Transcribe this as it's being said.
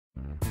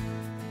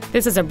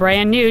This is a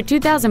brand new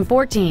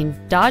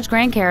 2014 Dodge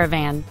Grand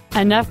Caravan.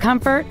 Enough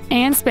comfort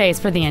and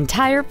space for the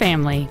entire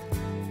family.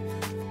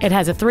 It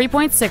has a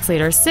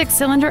 3.6-liter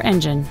six-cylinder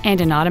engine and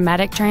an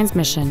automatic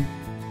transmission.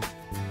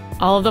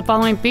 All of the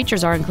following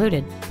features are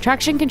included: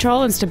 traction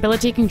control and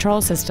stability control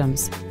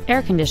systems,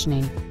 air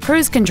conditioning,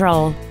 cruise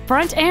control,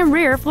 front and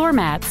rear floor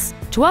mats,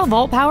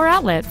 12-volt power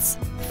outlets,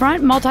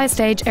 front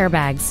multi-stage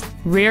airbags,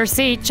 rear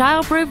seat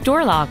child-proof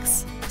door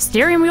locks,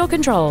 steering wheel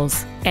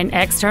controls, an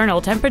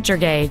external temperature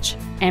gauge,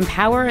 and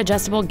power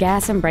adjustable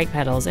gas and brake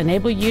pedals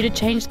enable you to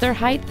change their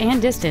height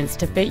and distance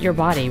to fit your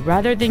body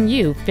rather than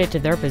you fit to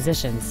their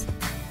positions.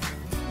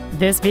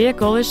 This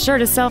vehicle is sure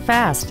to sell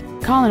fast.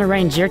 Call and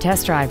arrange your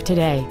test drive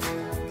today.